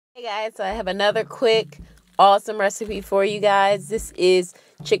Hey guys, so I have another quick, awesome recipe for you guys. This is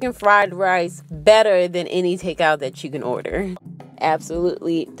chicken fried rice, better than any takeout that you can order.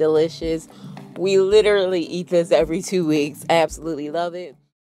 Absolutely delicious. We literally eat this every 2 weeks. I absolutely love it.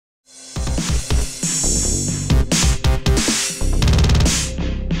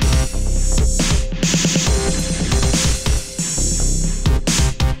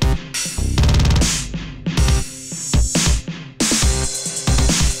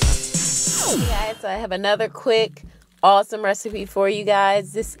 Hey guys, so I have another quick, awesome recipe for you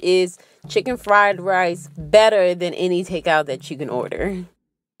guys. This is chicken fried rice, better than any takeout that you can order.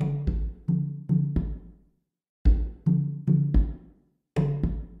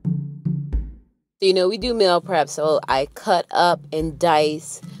 So, we do meal prep, so I cut up and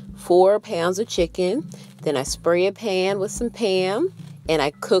dice 4 pounds of chicken. Then I spray a pan with some Pam, and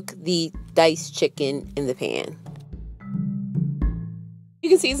I cook the diced chicken in the pan. You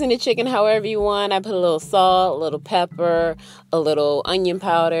can season the chicken however you want. I put a little salt, a little pepper, a little onion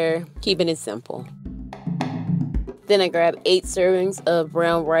powder, keeping it simple. Then I grab 8 servings of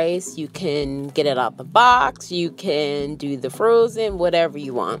brown rice. You can get it out the box, you can do the frozen, whatever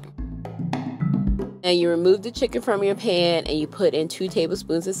you want. Now you remove the chicken from your pan and you put in 2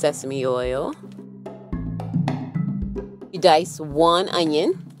 tablespoons of sesame oil. You dice 1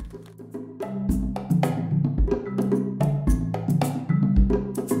 onion.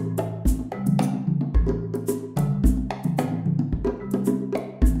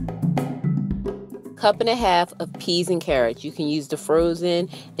 Cup and a half of peas and carrots. You can use the frozen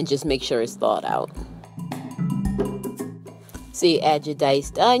and just make sure it's thawed out. So you add your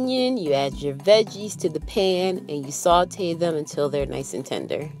diced onion, you add your veggies to the pan, and you saute them until they're nice and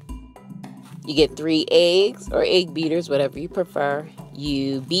tender. You get 3 eggs or egg beaters, whatever you prefer.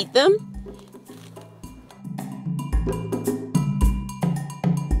 You beat them.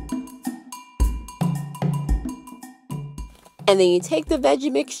 And then you take the veggie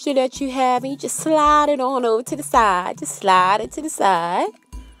mixture that you have and you just slide it on over to the side. Just slide it to the side.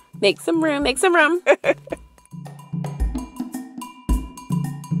 Make some room, make some room.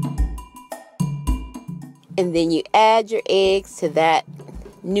 And then you add your eggs to that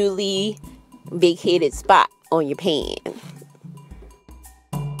newly vacated spot on your pan.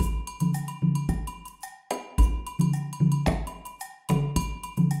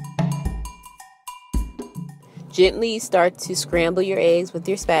 Gently start to scramble your eggs with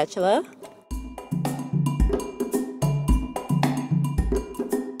your spatula.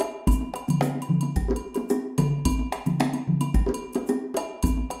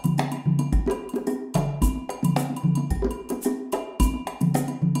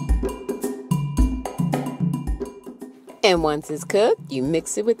 And once it's cooked, you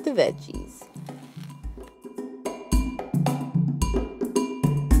mix it with the veggies.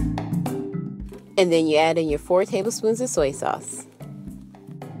 And then you add in your 4 tablespoons of soy sauce.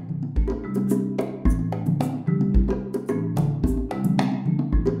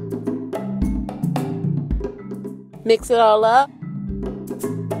 Mix it all up.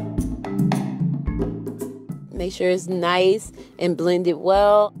 Make sure it's nice and blended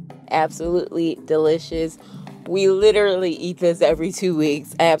well. Absolutely delicious. We literally eat this every 2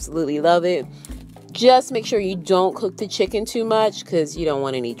 weeks. I absolutely love it. Just make sure you don't cook the chicken too much because you don't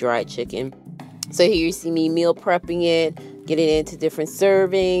want any dry chicken. So here you see me meal prepping it, getting it into different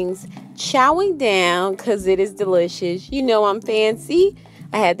servings, chowing down because it is delicious. You know I'm fancy.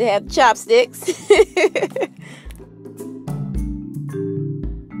 I had to have chopsticks.